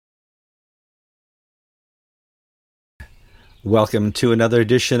Welcome to another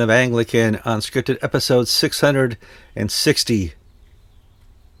edition of Anglican Unscripted, episode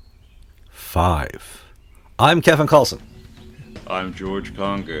 665. I'm Kevin Carlson. I'm George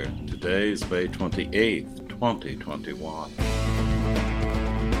Conger. Today is May 28th, 2021.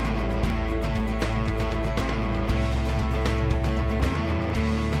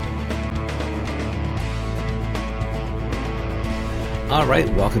 All right,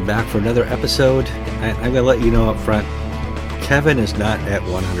 welcome back for another episode. And I'm going to let you know up front, Kevin is not at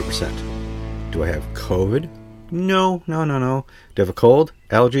 100%. Do I have COVID? No. Do I have a cold?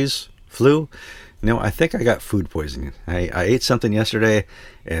 Allergies? Flu? No, I think I got food poisoning. I ate something yesterday,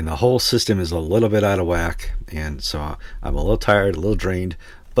 and the whole system is a little bit out of whack, and so I'm a little tired, a little drained.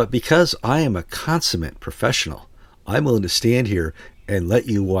 But because I am a consummate professional, I'm willing to stand here and let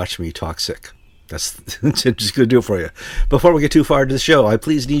you watch me talk sick. That's just going to do it for you. Before we get too far into the show, I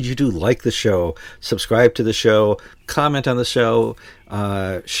please need you to like the show, subscribe to the show, comment on the show,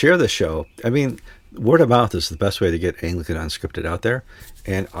 share the show. I mean, word of mouth is the best way to get Anglican Unscripted out there.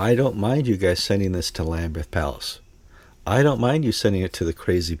 And I don't mind you guys sending this to Lambeth Palace. I don't mind you sending it to the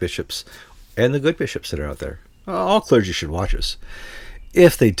crazy bishops and the good bishops that are out there. All clergy should watch us.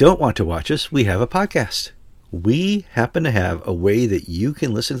 If they don't want to watch us, we have a podcast. We happen to have a way that you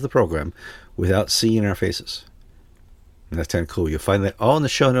can listen to the program without seeing our faces. And that's kind of cool. You'll find that all in the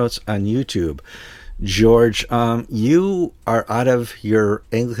show notes on YouTube. George, you are out of your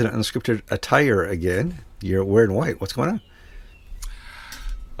Anglican Unscripted attire again. You're wearing white. What's going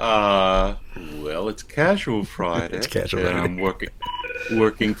on? Well, it's Casual Friday. It's Casual Friday. And I'm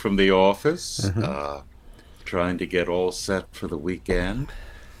working from the office, trying to get all set for the weekend.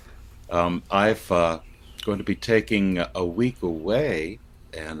 I've going to be taking a week away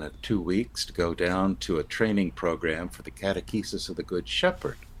and 2 weeks to go down to a training program for the Catechesis of the Good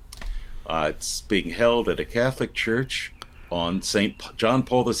Shepherd. It's being held at a Catholic church on St. John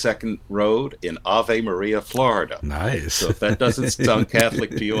Paul II Road in Ave Maria, Florida. Nice. So if that doesn't sound Catholic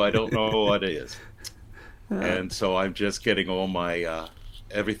to you, I don't know what is. And so I'm just getting all my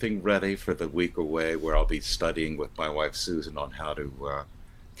everything ready for the week away, where I'll be studying with my wife Susan on how to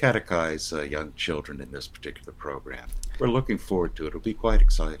catechize young children in this particular program. We're looking forward to it. It'll be quite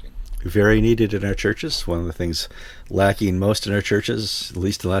exciting. Very needed in our churches. One of the things lacking most in our churches, at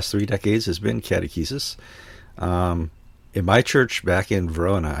least the last 3 decades, has been catechesis. In my church back in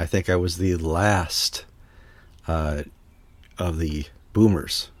Verona, I think I was the last of the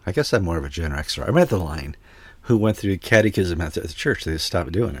boomers. I guess I'm more of a Gen Xer. I'm at the line who went through catechism at the church. They just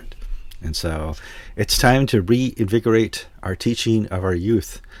stopped doing it. And so it's time to reinvigorate our teaching of our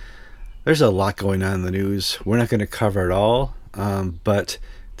youth. There's a lot going on in the news. We're not going to cover it all, but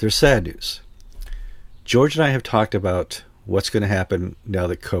there's sad news. George and I have talked about what's going to happen now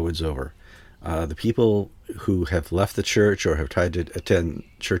that COVID's over. The people who have left the church or have tried to attend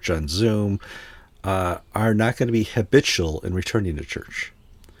church on Zoom are not going to be habitual in returning to church.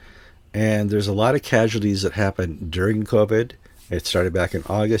 And there's a lot of casualties that happened during COVID. It started back in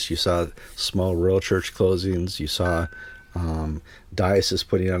August. You saw small rural church closings. You saw diocese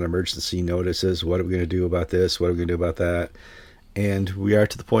putting on emergency notices. What are we going to do about this? What are we going to do about that? And we are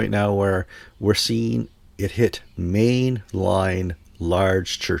to the point now where we're seeing it hit mainline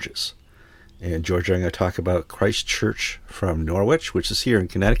large churches. And George, I'm going to talk about Christ Church from Norwich, which is here in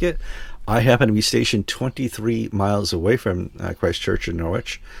Connecticut. I happen to be stationed 23 miles away from Christ Church in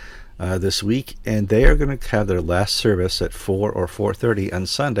Norwich this week, and they are going to have their last service at 4 or 4:30 on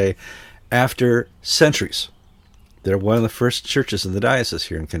Sunday after centuries. They're one of the first churches in the diocese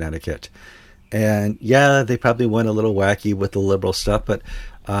here in Connecticut. And yeah, they probably went a little wacky with the liberal stuff, but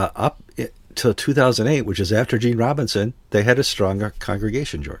up till 2008, which is after Gene Robinson, they had a stronger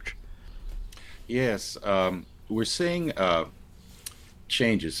congregation, George. Yes, we're seeing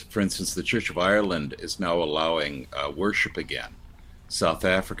changes. For instance, the Church of Ireland is now allowing worship again. South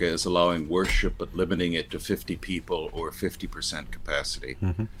Africa is allowing worship, but limiting it to 50 people or 50% capacity.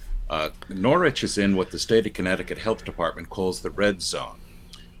 Norwich is in what the state of Connecticut Health Department calls the red zone,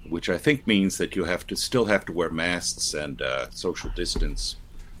 which I think means that you still have to wear masks and social distance.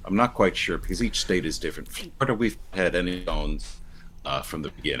 I'm not quite sure because each state is different. Florida, we've had any zones from the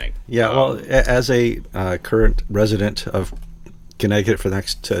beginning. Yeah, well, as a current resident of Connecticut for the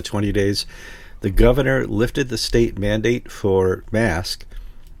next 20 days, the governor lifted the state mandate for mask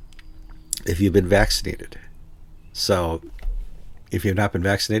if you've been vaccinated. So if you've not been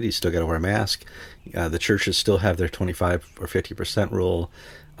vaccinated, you still got to wear a mask. The churches still have their 25 or 50% rule,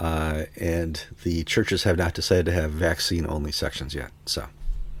 and the churches have not decided to have vaccine-only sections yet. So,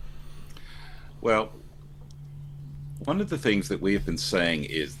 well, One of the things that we have been saying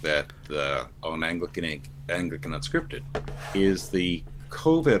is that on Anglican Unscripted is the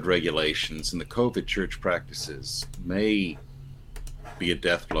COVID regulations and the COVID church practices may be a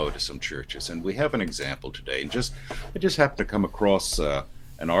death blow to some churches. And we have an example today. And I just happened to come across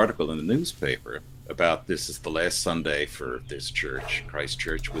an article in the newspaper about this is the last Sunday for this church. Christ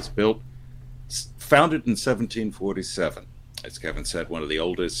Church was founded in 1747. As Kevin said, one of the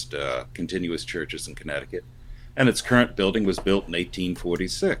oldest continuous churches in Connecticut. And its current building was built in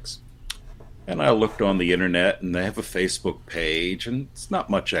 1846. And I looked on the internet, and they have a Facebook page, and it's not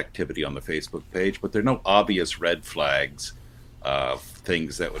much activity on the Facebook page, but there are no obvious red flags of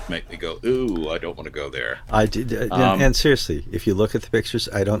things that would make me go, ooh, I don't want to go there. I did, and seriously, if you look at the pictures,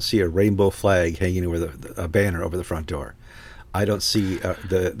 I don't see a rainbow flag hanging over a banner over the front door. I don't see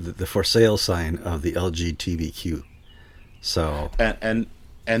the for sale sign of the LGBTQ. So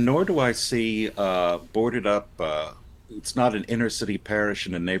and nor do I see boarded up. It's not an inner city parish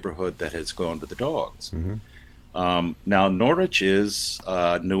in a neighborhood that has gone to the dogs. Mm-hmm. Now Norwich is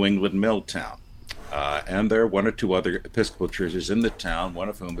New England mill town, and there are one or two other Episcopal churches in the town. One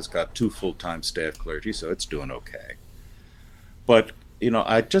of whom has got 2 full-time staff clergy, so it's doing okay. But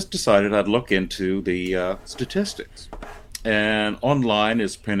I just decided I'd look into the statistics. And online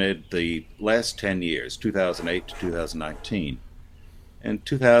is printed the last 10 years, 2008 to 2019. In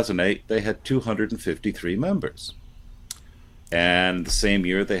 2008, they had 253 members. And the same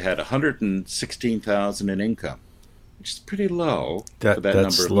year, they had 116,000 in income, which is pretty low for that number of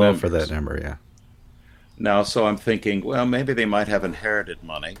members. That's low for that number, yeah. Now, so I'm thinking, well, maybe they might have inherited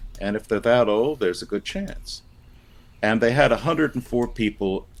money, and if they're that old, there's a good chance. And they had 104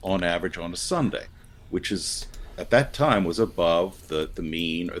 people on average on a Sunday, which is, at that time, was above the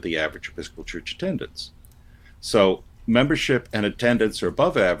mean or the average Episcopal Church attendance. So membership and attendance are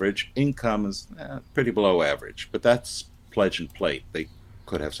above average. Income is pretty below average, but that's pledge and plate. They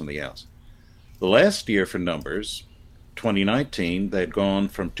could have something else. The last year for numbers, 2019, they'd gone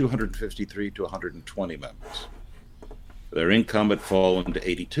from 253 to 120 members. Their income had fallen to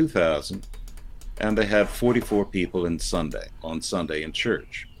 82,000, and they had 44 people on Sunday in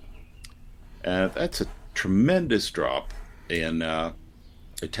church. And that's a tremendous drop in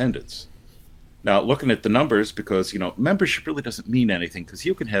attendance. Now, looking at the numbers, because, membership really doesn't mean anything, because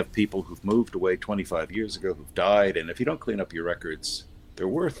you can have people who've moved away 25 years ago who've died, and if you don't clean up your records, they're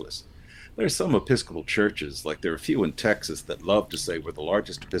worthless. There are some Episcopal churches, like there are a few in Texas, that love to say we're the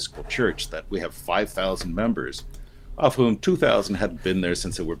largest Episcopal church, that we have 5,000 members, of whom 2,000 hadn't been there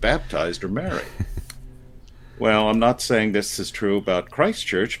since they were baptized or married. Well, I'm not saying this is true about Christ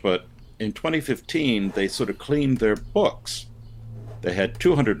Church, but in 2015, they sort of cleaned their books. They had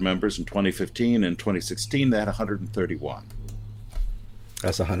 200 members in 2015. In 2016, they had 131.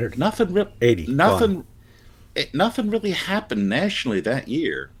 That's 100. Nothing 80. Nothing really happened nationally that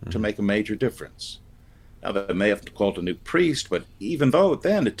year to make a major difference. Now, they may have called a new priest, but even though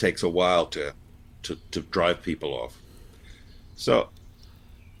then it takes a while to drive people off. So,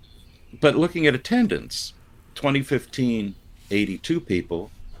 but looking at attendance, 2015, 82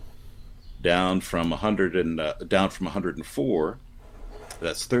 people, down from 104.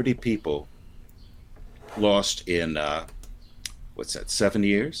 That's 30 people lost in 7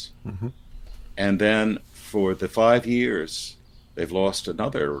 years? Mm-hmm. And then for the 5 years, they've lost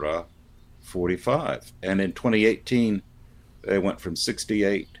another 45. And in 2018, they went from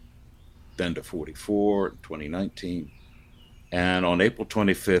 68, then to 44 in 2019. And on April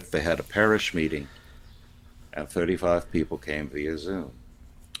 25th, they had a parish meeting, and 35 people came via Zoom.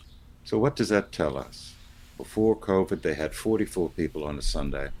 So what does that tell us? Before COVID, they had 44 people on a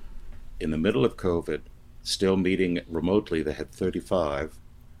Sunday. In the middle of COVID, still meeting remotely, they had 35.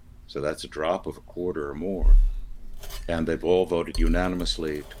 So that's a drop of a quarter or more. And they've all voted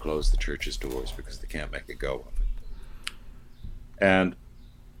unanimously to close the church's doors because they can't make a go of it. And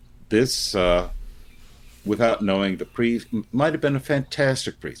this, without knowing the priest, might have been a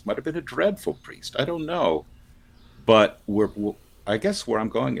fantastic priest, might have been a dreadful priest. I don't know. But I guess where I'm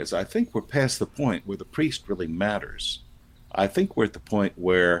going is I think we're past the point where the priest really matters. I think we're at the point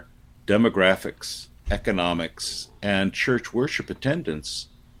where demographics, economics, and church worship attendance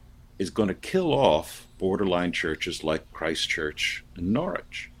is going to kill off borderline churches like Christ Church and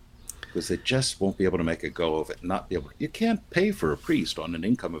Norwich, because they just won't be able to make a go of it. You can't pay for a priest on an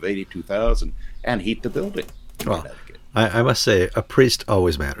income of $82,000 and heat the building in Connecticut. I must say, a priest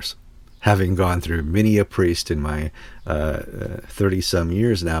always matters. Having gone through many a priest in my 30-some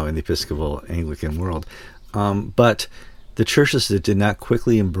years now in the Episcopal Anglican world. But the churches that did not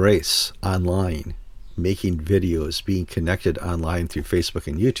quickly embrace online, making videos, being connected online through Facebook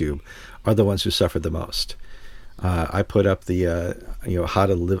and YouTube, are the ones who suffered the most. I put up the how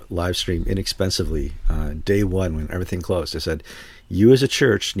to live stream inexpensively day one when everything closed. I said, you as a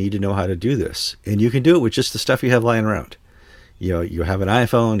church need to know how to do this, and you can do it with just the stuff you have lying around. You have an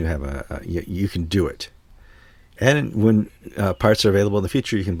iPhone, you have you can do it. And when parts are available in the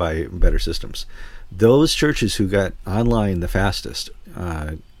future, you can buy better systems. Those churches who got online the fastest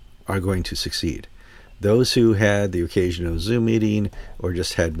are going to succeed. Those who had the occasional Zoom meeting or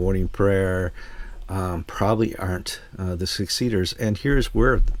just had morning prayer probably aren't the succeeders. And here's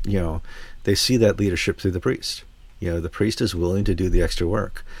where they see that leadership through the priest. The priest is willing to do the extra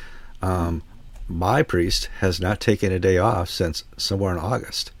work. My priest has not taken a day off since somewhere in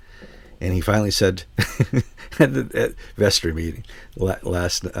August. And he finally said at the vestry meeting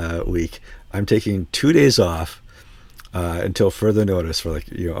last week, I'm taking 2 days off until further notice for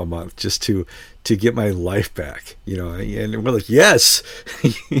a month, just to get my life back. And we're like, yes,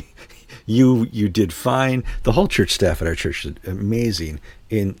 you did fine. The whole church staff at our church is amazing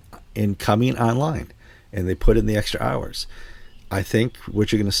in coming online, and they put in the extra hours. I think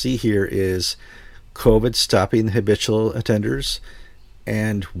what you're going to see here is COVID stopping the habitual attenders.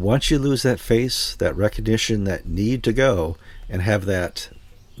 And once you lose that face, that recognition, that need to go and have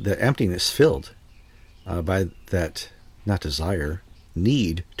the emptiness filled by that, not desire,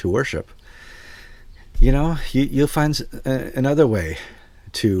 need to worship, you'll find another way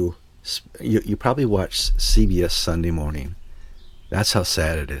to, you probably watch CBS Sunday morning. That's how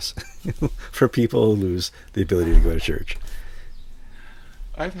sad it is for people who lose the ability to go to church.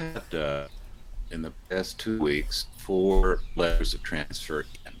 I've had, in the past 2 weeks, 4 letters of transfer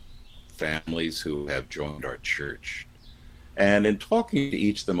in, families who have joined our church. And in talking to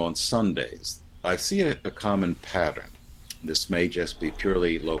each of them on Sundays, I see a common pattern. This may just be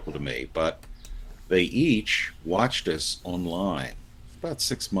purely local to me, but they each watched us online for about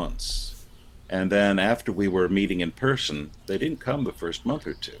 6 months. And then after we were meeting in person, they didn't come the first month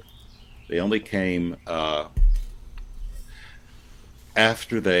or two. They only came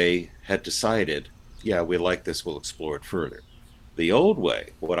after they had decided, yeah, we like this, we'll explore it further. The old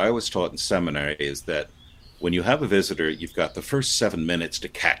way, what I was taught in seminary, is that when you have a visitor, you've got the first 7 minutes to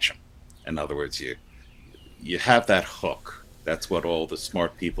catch them. In other words, you have that hook. That's what all the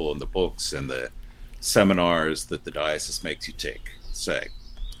smart people in the books and the seminars that the diocese makes you take say.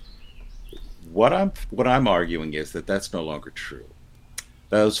 What I'm arguing is that that's no longer true.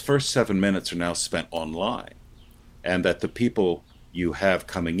 Those first 7 minutes are now spent online, and that the people you have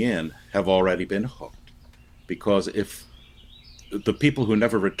coming in have already been hooked. Because if the people who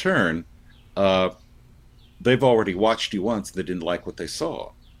never return, they've already watched you once, they didn't like what they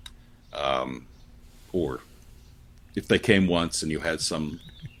saw. Or if they came once and you had some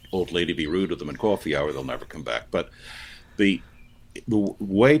old lady be rude to them in coffee hour, they'll never come back. But the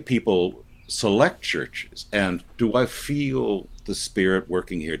way people select churches, and do I feel the Spirit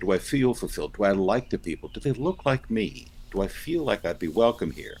working here? Do I feel fulfilled? Do I like the people? Do they look like me? Do I feel like I'd be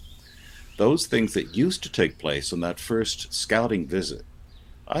welcome here? Those things that used to take place on that first scouting visit,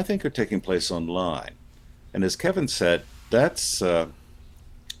 I think are taking place online. And as Kevin said, that's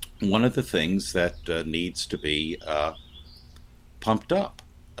one of the things that needs to be pumped up.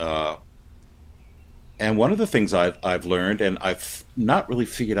 And one of the things I've learned, and I've not really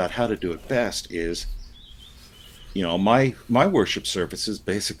figured out how to do it best, is, my worship services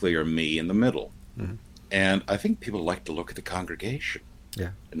basically are me in the middle. Mm-hmm. And I think people like to look at the congregation,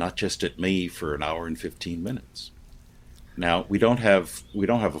 and not just at me for an hour and 15 minutes. Now, we don't have a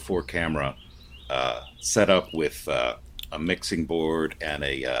 4-camera setup with a mixing board and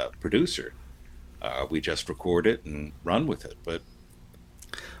a producer. We just record it and run with it.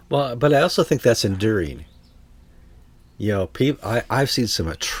 But I also think that's enduring. I've seen some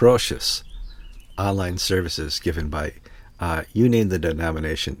atrocious online services given by, you name the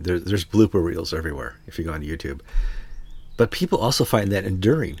denomination. There's blooper reels everywhere if you go on YouTube. But people also find that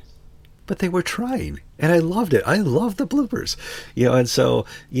enduring. But they were trying, and I loved it. I love the bloopers, And so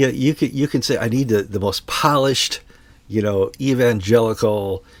you can say I need the most polished,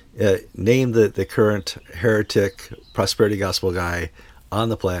 evangelical, name the current heretic prosperity gospel guy on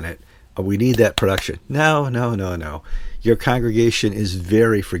the planet. We need that production. No. Your congregation is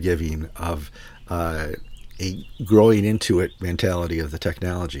very forgiving of a growing into it mentality of the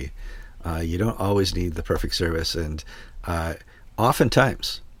technology. You don't always need the perfect service, and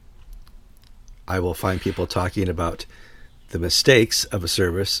oftentimes I will find people talking about the mistakes of a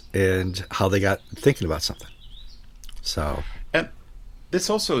service and how they got thinking about something. So, and this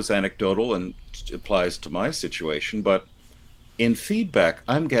also is anecdotal and applies to my situation, but in feedback,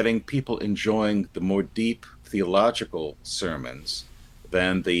 I'm getting people enjoying the more deep theological sermons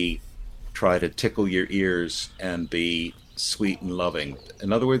than the try to tickle your ears and be sweet and loving.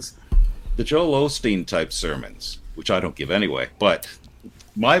 In other words, the Joel Osteen type sermons, which I don't give anyway, but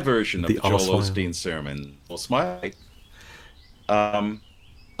my version of the Joel Osteen sermon, All Smile, other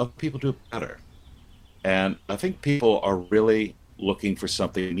people do it better. And I think people are really looking for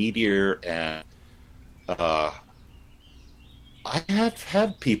something meatier. And I have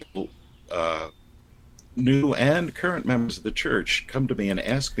had people, new and current members of the church, come to me and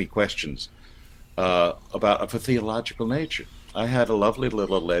ask me questions about of a theological nature. I had a lovely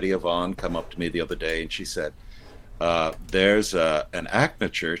little Lady Yvonne come up to me the other day, and she said, there's an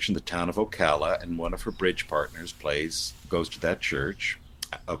ACNA church in the town of Ocala, and one of her bridge partners goes to that church.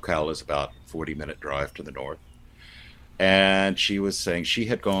 Ocala is about a 40-minute drive to the north. And she was saying she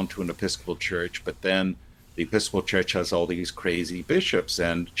had gone to an Episcopal church, but then the Episcopal church has all these crazy bishops,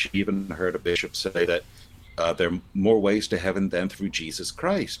 and she even heard a bishop say that there are more ways to heaven than through Jesus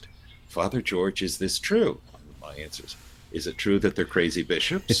Christ. Father George, is this true? My answer is it true that they're crazy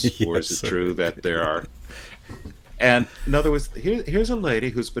bishops? Yes. Or is it true that there are... And in other words, here's a lady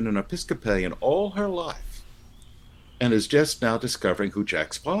who's been an Episcopalian all her life and is just now discovering who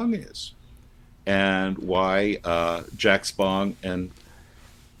Jack Spong is and why Jack Spong, and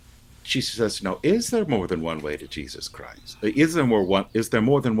she says, no, is there more than one way to Jesus Christ? Is there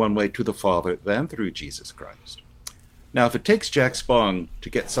more than one way to the Father than through Jesus Christ? Now, if it takes Jack Spong to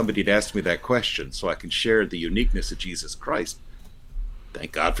get somebody to ask me that question so I can share the uniqueness of Jesus Christ,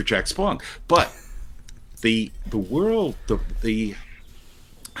 thank God for Jack Spong. But the world,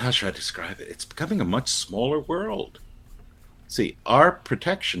 how should I describe it? It's becoming a much smaller world. See, our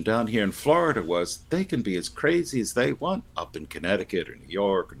protection down here in Florida was they can be as crazy as they want up in Connecticut or New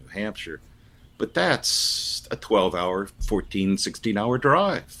York or New Hampshire, but that's a 12-hour, 14, 16-hour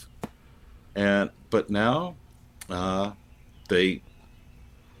drive. But now they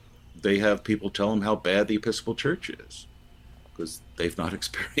have people tell them how bad the Episcopal Church is because they've not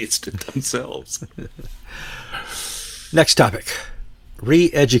experienced it themselves. Next topic,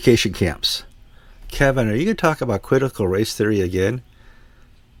 re-education camps. Kevin, are you going to talk about critical race theory again?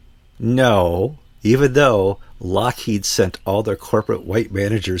 No, even though Lockheed sent all their corporate white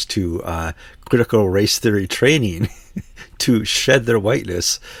managers to critical race theory training to shed their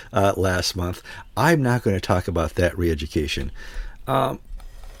whiteness last month, I'm not going to talk about that re-education.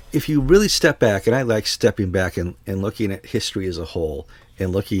 If you really step back, and I like stepping back and looking at history as a whole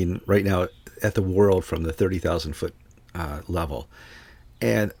and looking right now at the world from the 30,000-foot level,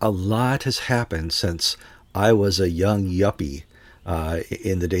 and a lot has happened since I was a young yuppie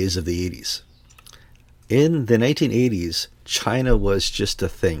in the days of the 80s. In the 1980s, China was just a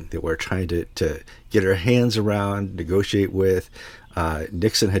thing that we're trying to get our hands around, negotiate with.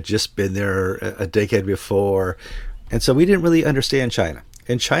 Nixon had just been there a decade before. And so we didn't really understand China.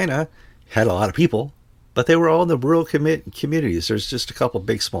 And China had a lot of people, but they were all in the rural communities. There's just a couple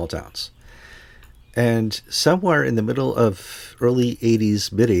big small towns. And somewhere in the middle of early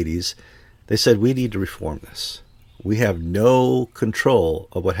 80s, mid 80s, they said, we need to reform this. We have no control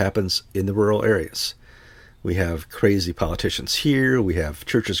of what happens in the rural areas. We have crazy politicians here. We have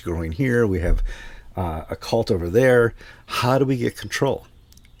churches growing here. We have a cult over there. How do we get control?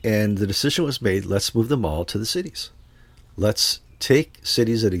 And the decision was made, let's move them all to the cities. Let's take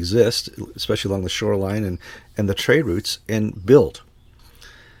cities that exist, especially along the shoreline and the trade routes, and build.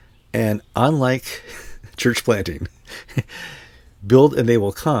 And unlike church planting, build and they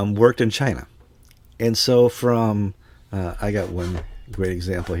will come worked in China. And so from, I got one great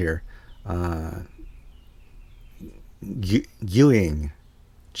example here. Guiyang,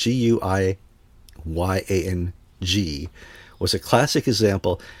 Guiyang, was a classic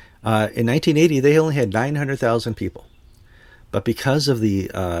example. In 1980, they only had 900,000 people. But because of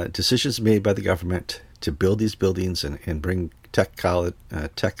the decisions made by the government to build these buildings and bring tech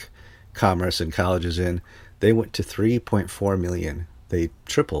commerce and colleges in, they went to 3.4 million. They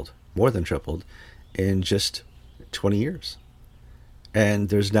tripled, more than tripled, in just 20 years. And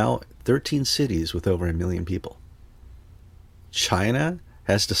there's now 13 cities with over 1 million people. China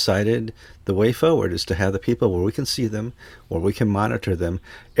has decided the way forward is to have the people where we can see them, where we can monitor them.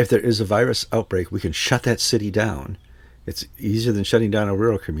 If there is a virus outbreak, we can shut that city down. It's easier than shutting down a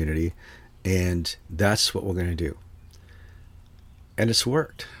rural community, and that's what we're going to do. And it's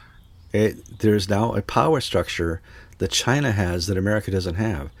worked. There's now a power structure that China has that America doesn't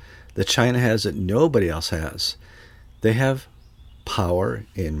have, that China has that nobody else has. They have power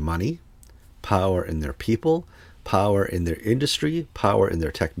in money, power in their people, power in their industry, power in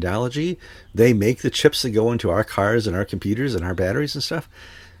their technology. They make the chips that go into our cars and our computers and our batteries and stuff.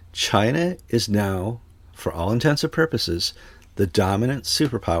 China is now, for all intents and purposes, the dominant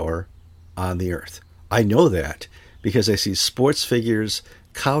superpower on the earth. I know that because I see sports figures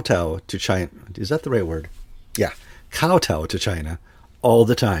kowtow to China. Is that the right word? Yeah, kowtow to China all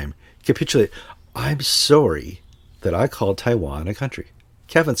the time. Capitulate. I'm sorry that I called Taiwan a country.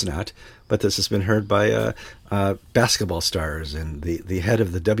 Kevin's not, but this has been heard by basketball stars and the head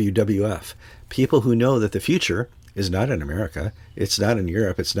of the WWF. People who know that the future is not in America, it's not in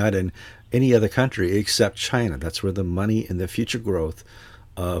Europe, it's not in any other country except China. That's where the money and the future growth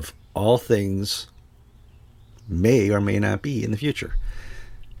of all things may or may not be in the future.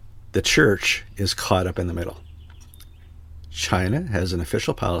 The church is caught up in the middle. China has an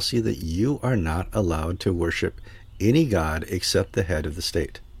official policy that you are not allowed to worship any god except the head of the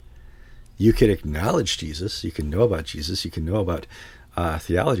state. You can acknowledge Jesus, you can know about Jesus, you can know about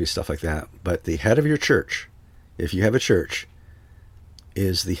theology, stuff like that, but the head of your church, if you have a church,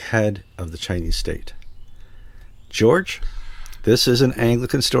 is the head of the Chinese state. George, this is an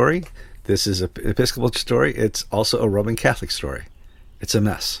Anglican story. This is an Episcopal story. It's also a Roman Catholic story. It's a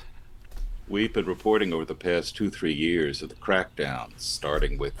mess. We've been reporting over the past 2-3 years of the crackdowns,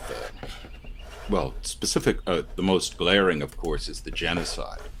 starting with, the most glaring, of course, is the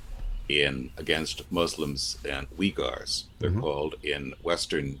genocide against Muslims and Uyghurs, they're called, in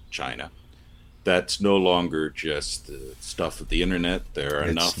Western China. That's no longer just the stuff of the internet. There are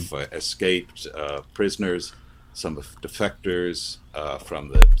enough escaped prisoners, some defectors from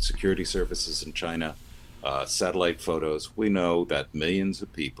the security services in China, satellite photos. We know that millions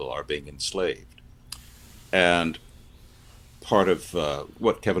of people are being enslaved. And part of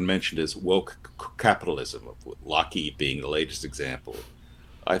what Kevin mentioned is woke capitalism, Lockheed being the latest example.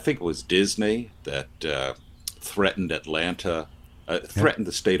 I think it was Disney that threatened threatened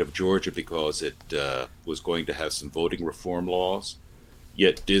the state of Georgia because it was going to have some voting reform laws.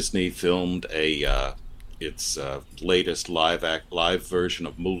 Yet Disney filmed its latest live version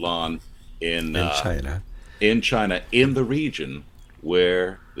of Mulan in China, in the region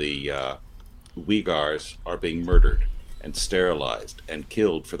where the Uyghurs are being murdered and sterilized and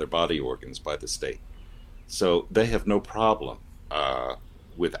killed for their body organs by the state. So they have no problem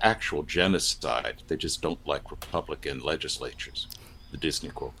with actual genocide. They just don't like Republican legislatures, the Disney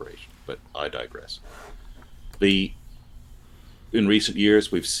Corporation. But I digress. In recent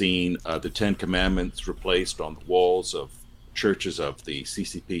years, we've seen the Ten Commandments replaced on the walls of churches of the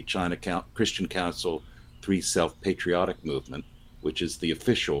CCP China Christian Council 3 Self-Patriotic Movement, which is the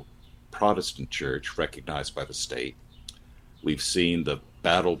official Protestant church recognized by the state. We've seen the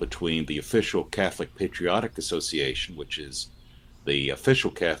battle between the official Catholic Patriotic Association, which is the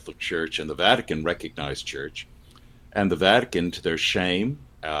official Catholic Church, and the Vatican recognized church. And the Vatican, to their shame,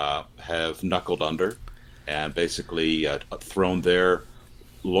 have knuckled under and basically thrown their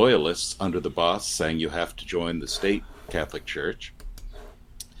loyalists under the bus, saying you have to join the state Catholic Church.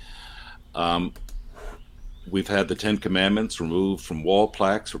 We've had the Ten Commandments removed from wall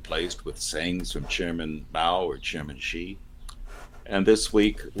plaques, replaced with sayings from Chairman Mao or Chairman Xi. And this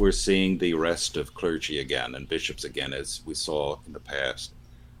week, we're seeing the arrest of clergy again and bishops again, as we saw in the past.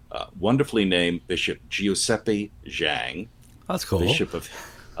 Wonderfully named Bishop Giuseppe Zhang, that's cool, Bishop of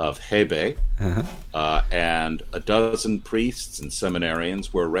Hebei, and a dozen priests and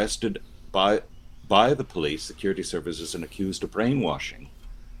seminarians were arrested by the police, security services, and accused of brainwashing.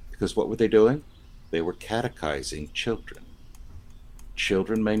 Because what were they doing? They were catechizing children.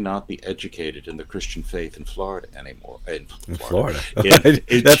 Children may not be educated in the Christian faith in Florida anymore. In Florida.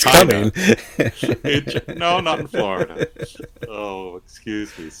 In That's China. coming. No, not in Florida. Oh,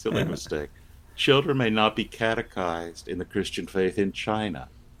 excuse me. Silly mistake. Children may not be catechized in the Christian faith in China.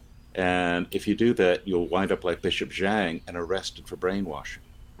 And if you do that, you'll wind up like Bishop Zhang and arrested for brainwashing.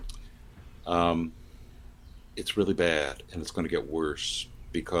 It's really bad, and it's going to get worse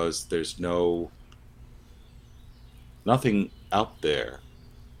because there's nothing out there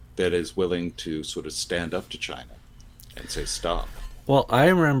that is willing to sort of stand up to China and say stop. Well, I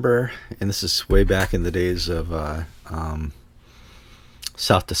remember, and this is way back in the days of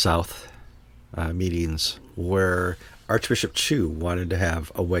South to South meetings, where Archbishop Chu wanted to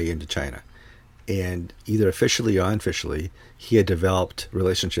have a way into China. And either officially or unofficially, he had developed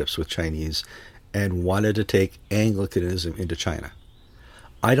relationships with Chinese and wanted to take Anglicanism into China.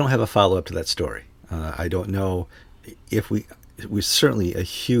 I don't have a follow-up to that story. I don't know if we're certainly a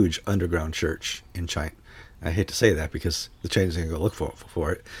huge underground church in China. I hate to say that because the Chinese are going to go look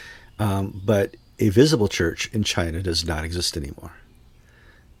for it. But a visible church in China does not exist anymore.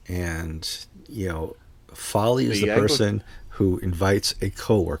 And, folly is the person who invites a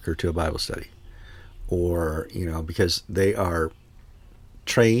coworker to a Bible study. Or, because they are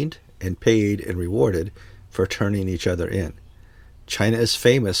trained and paid and rewarded for turning each other in. China is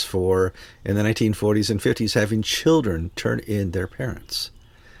famous for, in the 1940s and 50s, having children turn in their parents.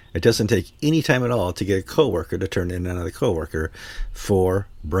 It doesn't take any time at all to get a coworker to turn in another coworker for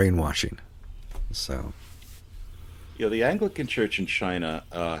brainwashing. So, The Anglican Church in China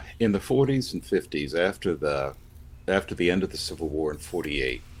in the 40s and 50s, after the end of the Civil War in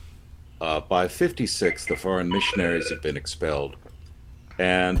 48, by 56, the foreign missionaries had been expelled,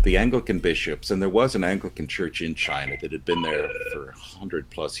 and the Anglican bishops, and there was an Anglican church in China that had been there for 100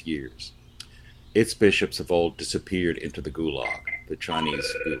 plus years. Its bishops have all disappeared into the Gulag, the Chinese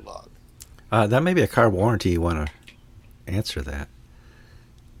Gulag. That may be a car warranty. You want to answer that?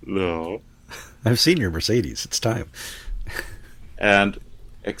 No. I've seen your Mercedes. It's time. And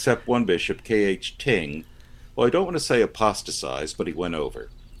except one bishop, K.H. Ting, well, I don't want to say apostatized, but he went over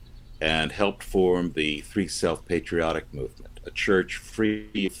and helped form the Three Self-Patriotic Movement, a church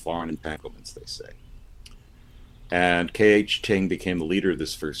free of foreign entanglements, they say. And K.H. Ting became the leader of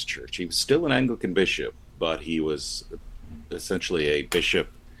this first church. He was still an Anglican bishop, but he was essentially a bishop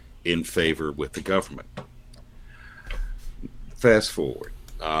in favor with the government. Fast forward,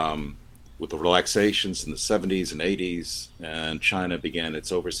 with the relaxations in the 70s and 80s, and China began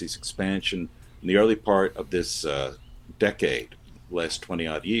its overseas expansion. In the early part of this decade, last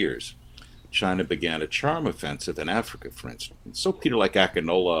 20-odd years, China began a charm offensive in Africa, for instance. So people like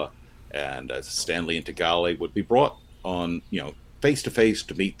Akinola and Stanley Ntagali would be brought on, face-to-face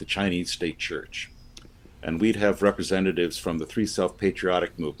to meet the Chinese state church. And we'd have representatives from the Three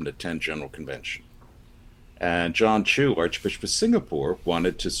Self-Patriotic Movement attend General Convention. And John Chu, Archbishop of Singapore,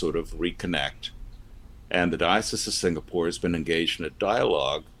 wanted to sort of reconnect. And the Diocese of Singapore has been engaged in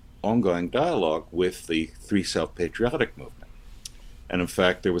a ongoing dialogue with the Three Self-Patriotic Movement. And in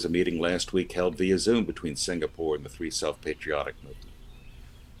fact, there was a meeting last week held via Zoom between Singapore and the Three Self-Patriotic Movement.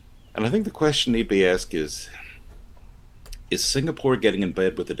 And I think the question need be asked is Singapore getting in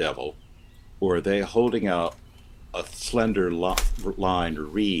bed with the devil, or are they holding out a slender line or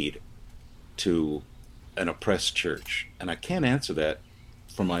reed to an oppressed church? And I can't answer that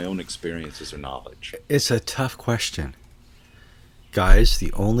from my own experiences or knowledge. It's a tough question. Guys,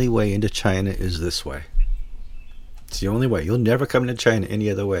 the only way into China is this way. It's the only way. You'll never come into China any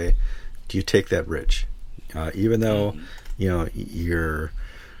other way. Do you take that bridge? Even though, you're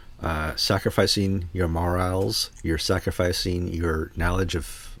sacrificing your morals, you're sacrificing your knowledge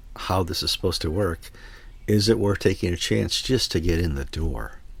of how this is supposed to work, is it worth taking a chance just to get in the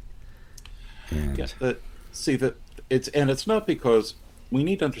door? And it's not because we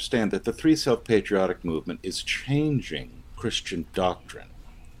need to understand that the Three Self-Patriotic Movement is changing Christian doctrine,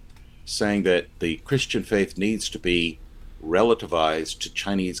 saying that the Christian faith needs to be relativized to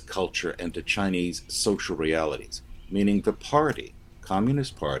Chinese culture and to Chinese social realities, meaning the party,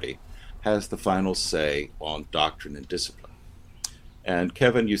 Communist Party, has the final say on doctrine and discipline. And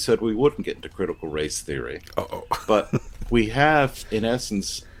Kevin, you said we wouldn't get into critical race theory, but we have, in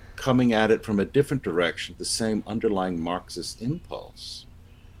essence, coming at it from a different direction, the same underlying Marxist impulse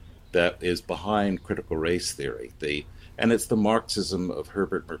that is behind critical race theory. And it's the Marxism of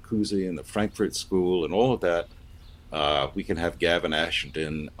Herbert Marcuse and the Frankfurt School and all of that. We can have Gavin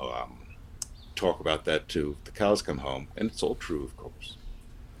Ashenden talk about that too. The cows come home, and it's all true, of course.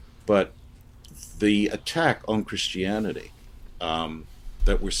 But the attack on Christianity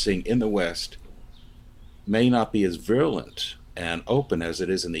that we're seeing in the West may not be as virulent and open as it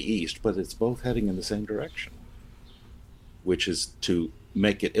is in the East, but it's both heading in the same direction, which is to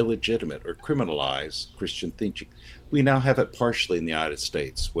make it illegitimate or criminalize Christian thinking. We now have it partially in the United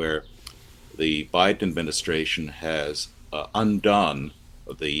States, where the Biden administration has undone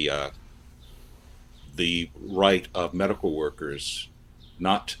the right of medical workers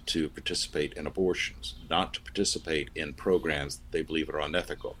not to participate in abortions, not to participate in programs that they believe are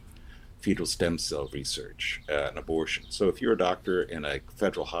unethical, fetal stem cell research, and abortion. So if you're a doctor in a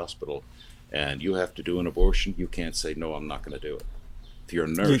federal hospital and you have to do an abortion, you can't say, no, I'm not going to do it. If you're a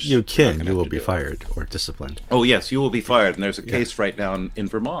nurse, you will be fired or disciplined. Oh, yes, you will be fired. And there's a case right now in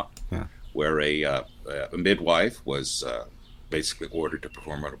Vermont where a midwife was basically ordered to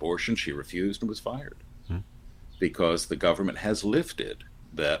perform an abortion. She refused and was fired because the government has lifted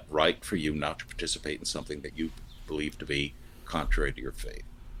that right for you not to participate in something that you believe to be contrary to your faith.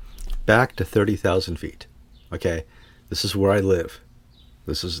 Back to 30,000 feet. Okay, this is where I live.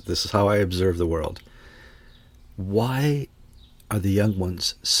 This is how I observe the world. Why are the young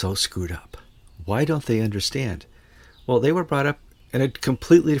ones so screwed up? Why don't they understand? Well, they were brought up in a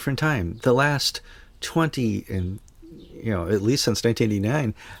completely different time. The last 20 and at least since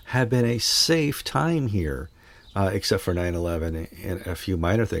 1989 have been a safe time here, except for 9/11 and a few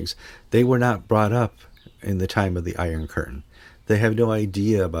minor things. They were not brought up in the time of the Iron Curtain. They have no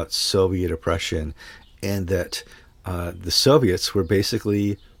idea about Soviet oppression, and that the Soviets were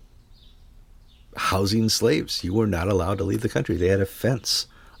basically housing slaves. You were not allowed to leave the country. They had a fence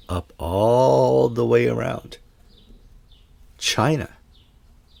up all the way around. China,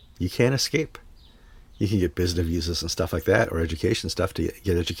 you can't escape. You can get business visas and stuff like that, or education stuff to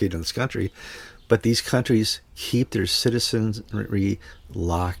get educated in this country. But these countries keep their citizenry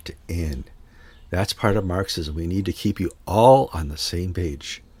locked in. That's part of Marxism. We need to keep you all on the same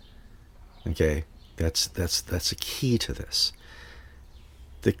page. Okay, that's a key to this.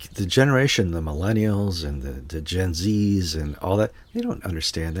 The generation, the millennials and the Gen Zs and all that, they don't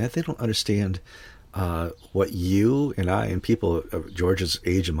understand that. They don't understand what you and I and people of George's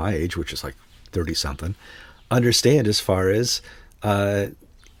age and my age, which is like 30-something, understand as far as the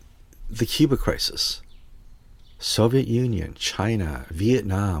Cuba crisis, Soviet Union, China,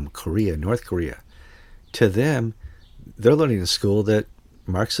 Vietnam, Korea, North Korea. To them, they're learning in school that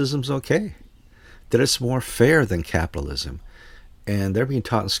Marxism's okay, that it's more fair than capitalism. And they're being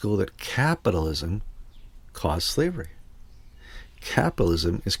taught in school that capitalism caused slavery.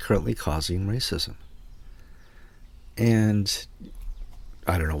 Capitalism is currently causing racism. And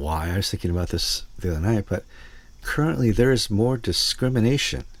I don't know why, I was thinking about this the other night, but currently there is more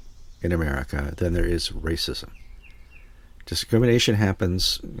discrimination in America than there is racism. Discrimination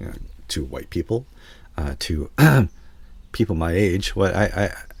happens, to white people, to people my age. Well,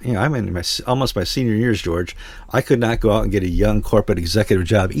 I'm in almost my senior years, George. I could not go out and get a young corporate executive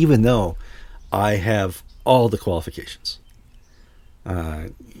job, even though I have all the qualifications.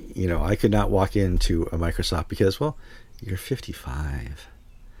 I could not walk into a Microsoft because, well, you're 55.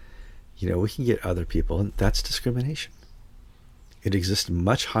 We can get other people, and that's discrimination. It exists in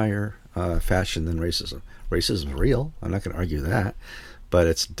much higher fashion than racism. Racism is real. I'm not going to argue that, but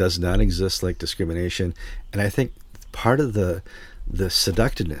it does not exist like discrimination. And I think part of the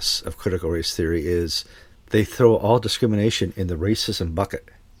seductiveness of critical race theory is they throw all discrimination in the racism bucket,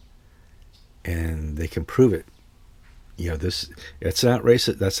 and they can prove it. It's not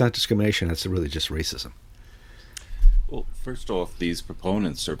racist. That's not discrimination. That's really just racism. Well, first off, these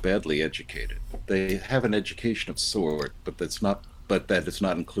proponents are badly educated. They have an education of sort, but that is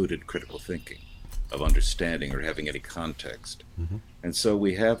not included critical thinking, of understanding or having any context. Mm-hmm. And so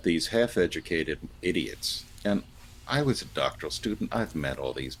we have these half-educated idiots. And I was a doctoral student. I've met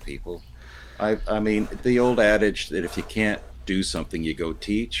all these people. I mean, the old adage that if you can't do something, you go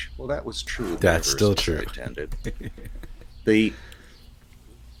teach. Well, that was true. That's still true. I attended.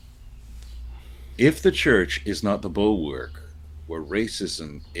 If the church is not the bulwark where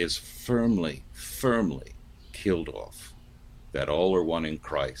racism is firmly killed off, that all are one in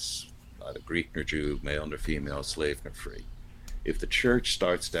Christ, neither Greek nor Jew, male nor female, slave nor free. If the church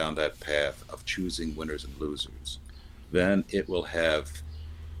starts down that path of choosing winners and losers, then it will have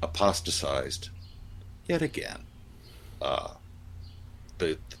apostatized yet again from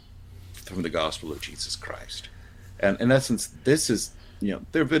the gospel of Jesus Christ. And in essence, this is, there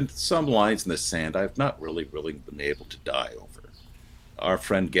have been some lines in the sand I've not really been able to die over. Our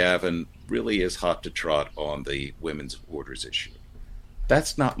friend Gavin really is hot to trot on the women's orders issue.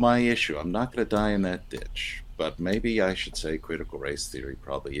 That's not my issue. I'm not going to die in that ditch. But maybe I should say critical race theory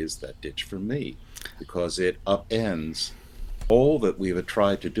probably is that ditch for me, because it upends all that we've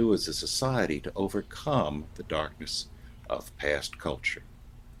tried to do as a society to overcome the darkness of past culture,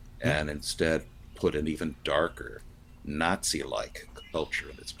 and instead put an even darker Nazi-like culture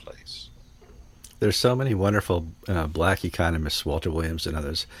in its place. There's so many wonderful black economists, Walter Williams and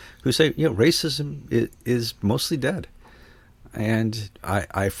others, who say, racism is mostly dead. And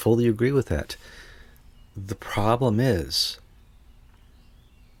I fully agree with that. The problem is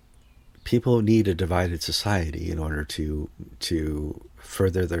people need a divided society in order to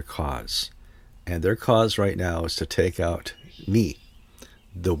further their cause. And their cause right now is to take out me,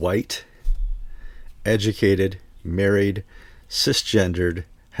 the white, educated, married, cisgendered,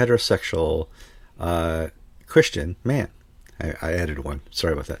 heterosexual Christian man. I added one.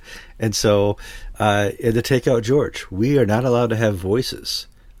 Sorry about that. And so to take out George, we are not allowed to have voices.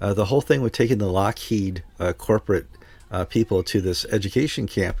 The whole thing with taking the Lockheed corporate people to this education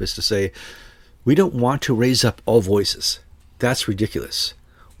camp is to say, we don't want to raise up all voices. That's ridiculous.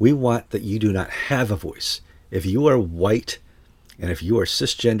 We want that you do not have a voice. If you are white, and if you are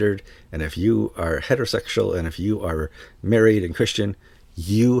cisgendered, and if you are heterosexual, and if you are married and Christian,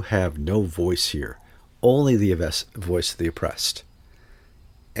 you have no voice here. Only the voice of the oppressed.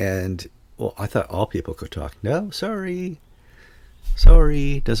 And, well, I thought all people could talk. No, sorry,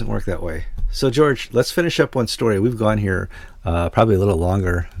 doesn't work that way. So, George, let's finish up one story. We've gone here probably a little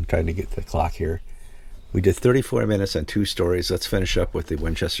longer. I'm trying to get the clock here. We did 34 minutes on 2 stories. Let's finish up with the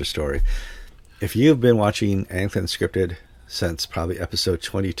Winchester story. If you've been watching Anglican Unscripted since probably episode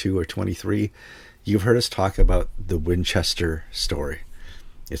 22 or 23, you've heard us talk about the Winchester story.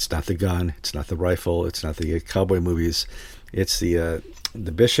 It's not the gun, it's not the rifle, it's not the cowboy movies. It's the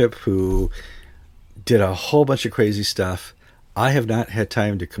bishop who did a whole bunch of crazy stuff. I have not had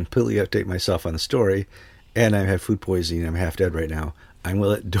time to completely update myself on the story, and I've had food poisoning. I'm half dead right now. I'm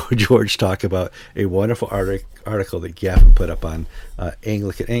going to let George talk about a wonderful article that Gavin put up on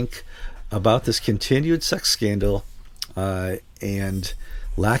Anglican Inc. about this continued sex scandal and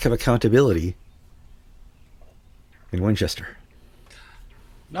lack of accountability in Winchester.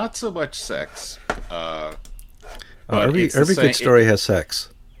 Not so much sex. Every good story has sex.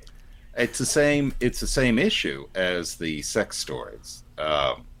 It's the same. It's the same issue as the sex stories.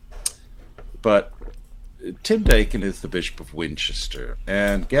 But Tim Dakin is the Bishop of Winchester,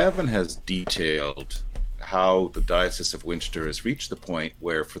 and Gavin has detailed how the Diocese of Winchester has reached the point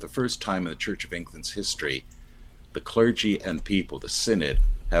where, for the first time in the Church of England's history, the clergy and people, the synod,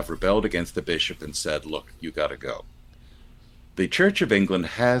 have rebelled against the bishop and said, look, you got to go. The Church of England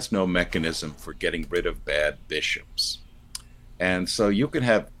has no mechanism for getting rid of bad bishops. And so you can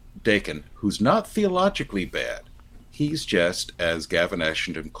have Dakin, who's not theologically bad. He's just, as Gavin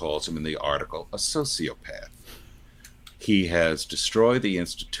Ashenden calls him in the article, a sociopath. He has destroyed the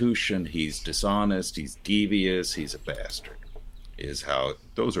institution. He's dishonest. He's devious. He's a bastard.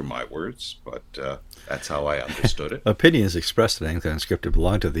 Those are my words, but that's how I understood it. Opinions expressed in Anglican Unscripted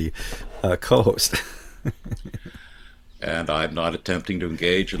belong to the co-host. And I'm not attempting to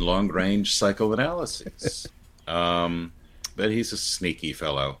engage in long-range psychoanalysis. But he's a sneaky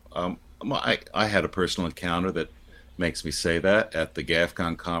fellow. I had a personal encounter that makes me say that at the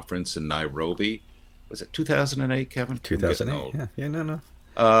GAFCON conference in Nairobi. Was it 2008, Kevin? 2008, yeah, no.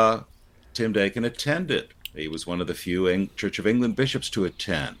 Tim Dakin attended. He was one of the few Church of England bishops to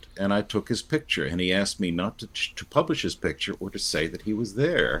attend, and I took his picture, and he asked me not to publish his picture or to say that he was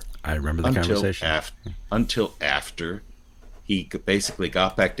there. I remember the conversation. Until after he basically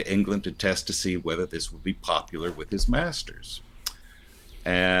got back to England to test to see whether this would be popular with his masters.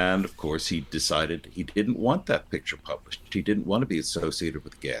 And, of course, he decided he didn't want that picture published. He didn't want to be associated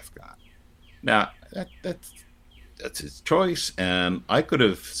with GAFCON. Now, that's his choice, and I could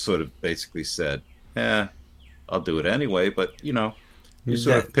have sort of basically said, I'll do it anyway, but, you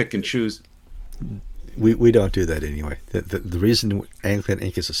sort of pick and choose. We don't do that anyway. The reason Anglican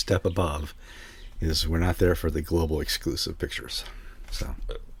Inc. is a step above is we're not there for the global exclusive pictures. So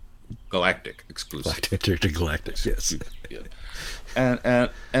galactic exclusive. Galactic, yes. Yeah.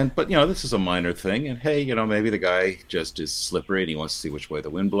 But this is a minor thing, and hey, maybe the guy just is slippery and he wants to see which way the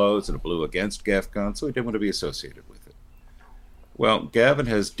wind blows, and it blew against GAFCON, so he didn't want to be associated with it. Well, Gavin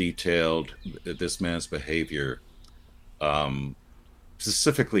has detailed this man's behavior.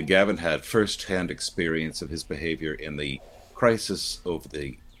 Specifically, Gavin had first-hand experience of his behavior in the crisis over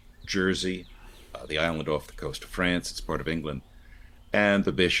the Jersey, the island off the coast of France. It's part of England, and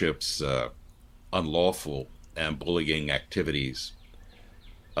the bishop's unlawful and bullying activities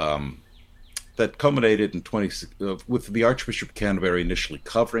that culminated in with the Archbishop of Canterbury initially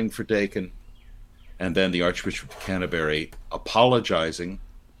covering for Dakin, and then the Archbishop of Canterbury apologizing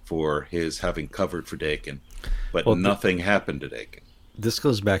for his having covered for Dakin, but nothing happened to Dakin. This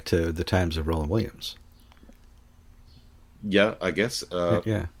goes back to the times of Roland Williams. Yeah, I guess.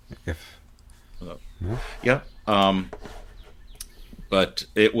 Yeah. But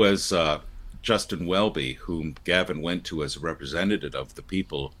it was Justin Welby, whom Gavin went to as a representative of the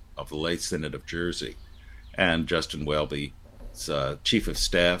people of the late Synod of Jersey. And Justin Welby's chief of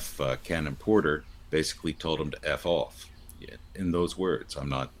staff, Canon Porter, basically told him to F off. In those words, I'm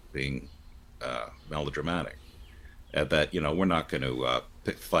not being melodramatic. That, we're not going to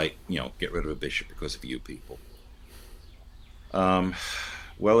fight, get rid of a bishop because of you people.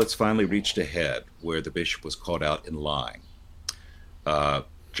 Well, it's finally reached a head where the bishop was caught out in lying.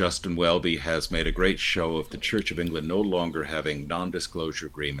 Justin Welby has made a great show of the Church of England no longer having non-disclosure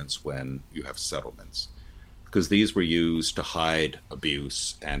agreements when you have settlements, because these were used to hide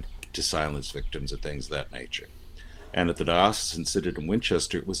abuse and to silence victims and things of that nature. And at the diocesan synod in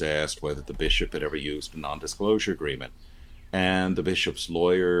Winchester, it was asked whether the bishop had ever used a non-disclosure agreement. And the bishop's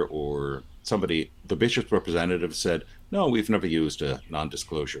lawyer or somebody, the bishop's representative said, no, we've never used a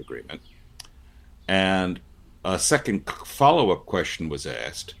non-disclosure agreement. And a second follow-up question was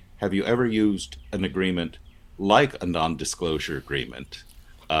asked, have you ever used an agreement like a non-disclosure agreement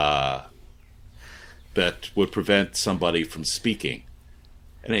that would prevent somebody from speaking?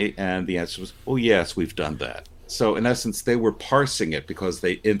 And the answer was, oh, yes, we've done that. So in essence, they were parsing it because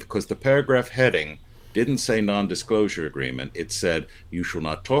the paragraph heading didn't say non-disclosure agreement. It said you shall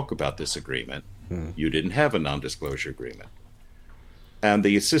not talk about this agreement. You didn't have a non-disclosure agreement. And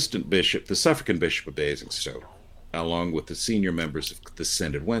the assistant bishop, the suffragan bishop of Basingstoke, along with the senior members of the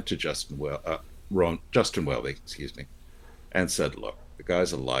synod, went to Justin Welby, and said, "Look, the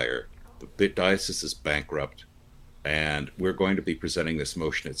guy's a liar. The diocese is bankrupt, and we're going to be presenting this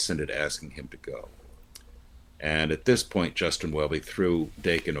motion at synod asking him to go." And at this point, Justin Welby threw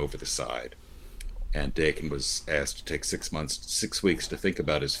Dakin over the side, and Dakin was asked to take 6 weeks to think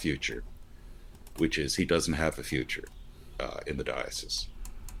about his future, which is he doesn't have a future in the diocese.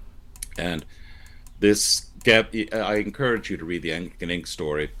 And this, I encourage you to read the Anglican Ink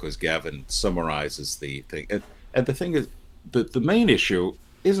story because Gavin summarizes the thing. And the thing is, the main issue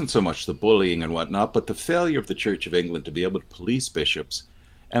isn't so much the bullying and whatnot, but the failure of the Church of England to be able to police bishops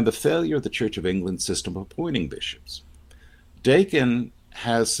and the failure of the Church of England's system of appointing bishops. Dakin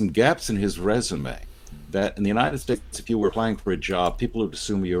has some gaps in his resume that in the United States, if you were applying for a job, people would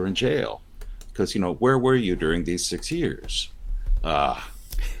assume you were in jail. Because, where were you during these 6 years? In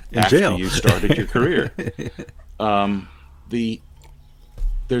after jail. You started your career.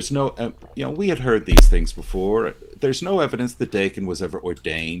 There's no, we had heard these things before. There's no evidence that Dakin was ever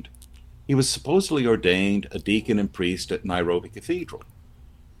ordained. He was supposedly ordained a deacon and priest at Nairobi Cathedral.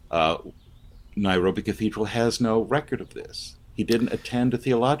 Nairobi Cathedral has no record of this. He didn't attend a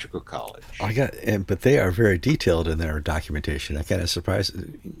theological college. But they are very detailed in their documentation. That kind of surprises,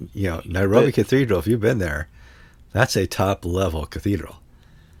 Nairobi Cathedral, if you've been there, that's a top level cathedral.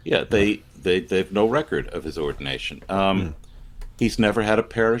 Yeah, they have no record of his ordination. He's never had a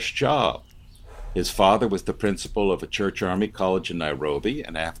parish job. His father was the principal of a church army college in Nairobi,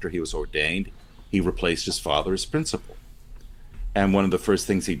 and after he was ordained, he replaced his father as principal. And one of the first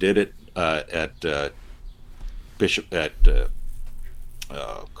things he did at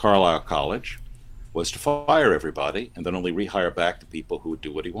Carlisle College was to fire everybody and then only rehire back the people who would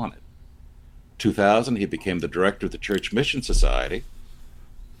do what he wanted. 2000, he became the director of the Church Mission Society,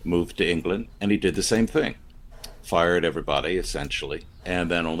 moved to England, and he did the same thing. Fired everybody, essentially,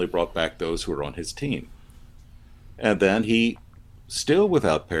 and then only brought back those who were on his team. And then he, still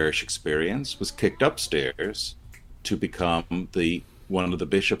without parish experience, was kicked upstairs to become one of the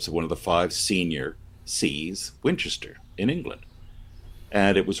bishops of one of the 5 senior sees, Winchester, in England.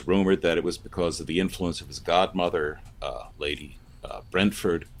 And it was rumored that it was because of the influence of his godmother, Lady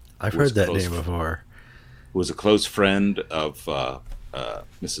Brentford. I've heard that name before. Who was a close friend of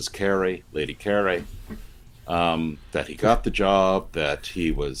Mrs. Carey, Lady Carey, that he got the job, that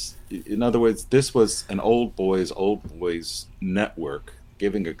he was... In other words, this was an old boys network,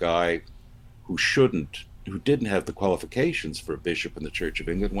 giving a guy who didn't have the qualifications for a bishop in the Church of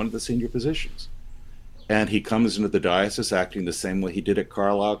England one of the senior positions. And he comes into the diocese acting the same way he did at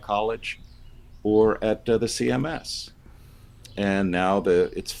Carlisle College or at the CMS. And now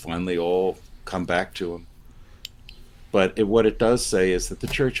it's finally all come back to him. But what it does say is that the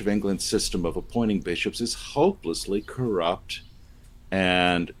Church of England's system of appointing bishops is hopelessly corrupt,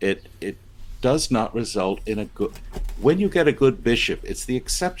 and it does not result in a good... When you get a good bishop, it's the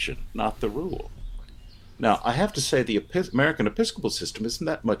exception, not the rule. Now, I have to say the American Episcopal system isn't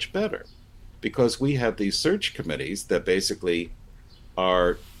that much better, because we have these search committees that basically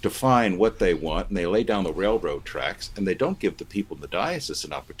define what they want, and they lay down the railroad tracks, and they don't give the people in the diocese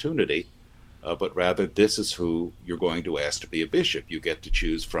an opportunity, but rather this is who you're going to ask to be a bishop. You get to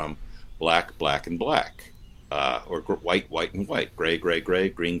choose from black, black, and black, or white, white, and white, gray, gray, gray,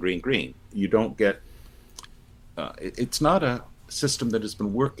 green, green, green. You don't get... it's not a system that has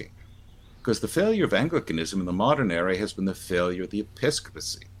been working, because the failure of Anglicanism in the modern era has been the failure of the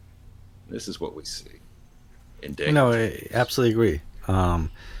episcopacy. This is what we see in Dakin. No, I absolutely agree.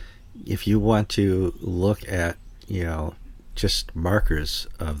 If you want to look at, just markers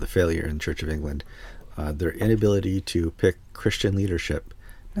of the failure in the Church of England, their inability to pick Christian leadership,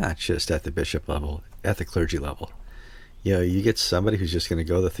 not just at the bishop level, at the clergy level. You get somebody who's just going to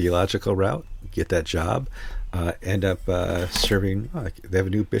go the theological route, get that job, end up serving. They have a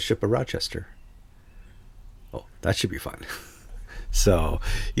new bishop of Rochester. Oh, that should be fun. So,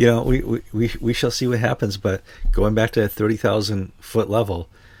 we shall see what happens. But going back to that 30,000 foot level,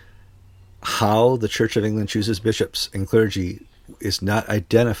 how the Church of England chooses bishops and clergy is not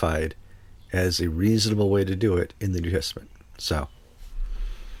identified as a reasonable way to do it in the New Testament. So,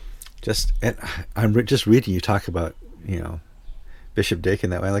 I'm just reading you talk about, Bishop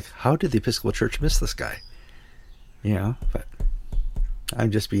Dakin that way. Like, how did the Episcopal Church miss this guy? But I'm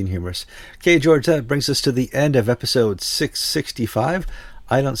just being humorous. Okay, George, that brings us to the end of episode 665.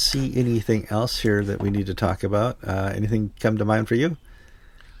 I don't see anything else here that we need to talk about. Anything come to mind for you?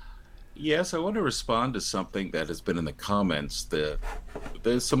 Yes, I want to respond to something that has been in the comments.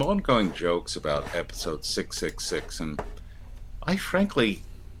 There's some ongoing jokes about episode 666, and I frankly,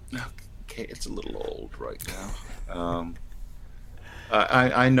 okay, it's a little old right now.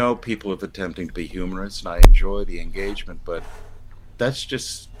 I know people are attempting to be humorous, and I enjoy the engagement, but that's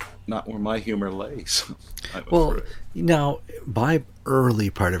just not where my humor lays. I'm Well, afraid. now, my early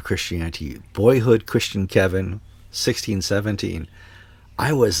part of Christianity, boyhood Christian Kevin, 16, 17, I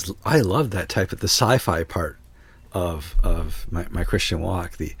loved that type of the sci-fi part of my Christian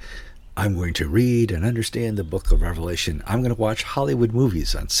walk. The I'm going to read and understand the book of Revelation. I'm going to watch Hollywood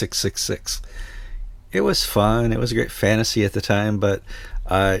movies on 666. It was fun. It was a great fantasy at the time, but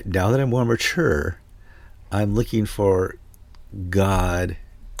now that I'm more mature, I'm looking for God,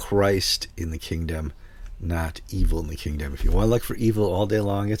 Christ in the kingdom, not evil in the kingdom. If you want to look for evil all day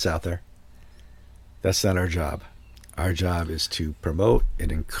long, it's out there. That's not our job. Our job is to promote and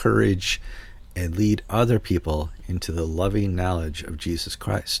encourage and lead other people into the loving knowledge of Jesus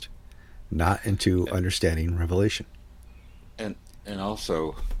Christ, not into understanding Revelation. And and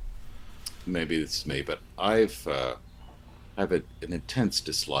also, maybe it's me, but have an intense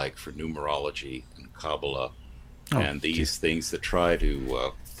dislike for numerology and Kabbalah Oh, and these geez. things that try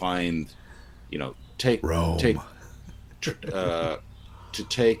to find, take Rome. uh, to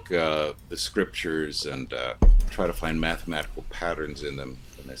take the scriptures and try to find mathematical patterns in them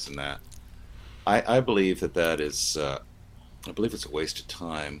and this and that. I believe that is. I believe it's a waste of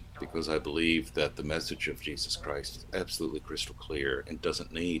time because I believe that the message of Jesus Christ is absolutely crystal clear and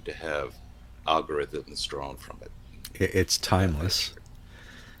doesn't need to have algorithms drawn from it. It's timeless.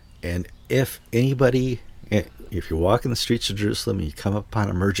 And if you walk in the streets of Jerusalem and you come upon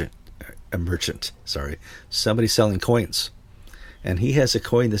a merchant, somebody selling coins, and he has a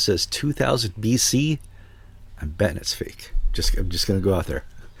coin that says 2000 BC, I'm betting it's fake. I'm just going to go out there.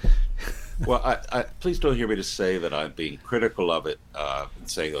 Well, I please don't hear me to say that I'm being critical of it and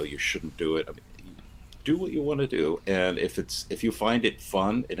saying, "Oh, you shouldn't do it." I mean, do what you want to do, and if you find it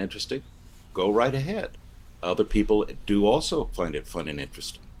fun and interesting, go right ahead. Other people do also find it fun and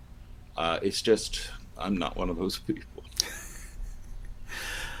interesting. It's just I'm not one of those people.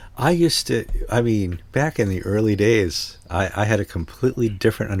 Back in the early days, I had a completely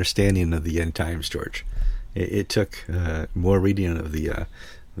different understanding of the end times, George. It took more reading of the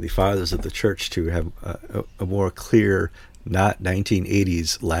fathers of the church to have a more clear, not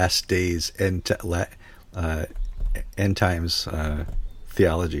 1980s last days end times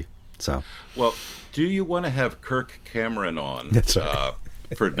theology. So, Well, do you want to have Kirk Cameron on that's right.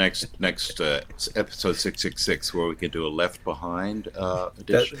 for next episode 666, where we can do a Left Behind That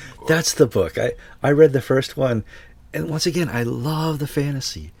edition? that's the book. I read the first one, and once again, I love the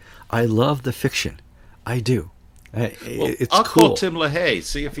fantasy. I love the fiction. I do. Well, It's I'll cool. call Tim LaHaye,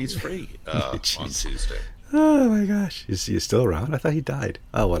 see if he's free on Jeez. Tuesday. Oh my gosh, is he still around? I thought he died.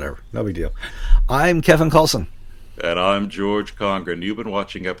 Oh, whatever. No big deal. I'm Kevin Coulson. And I'm George Congren. You've been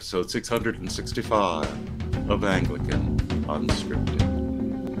watching episode 665 of Anglican Unscripted.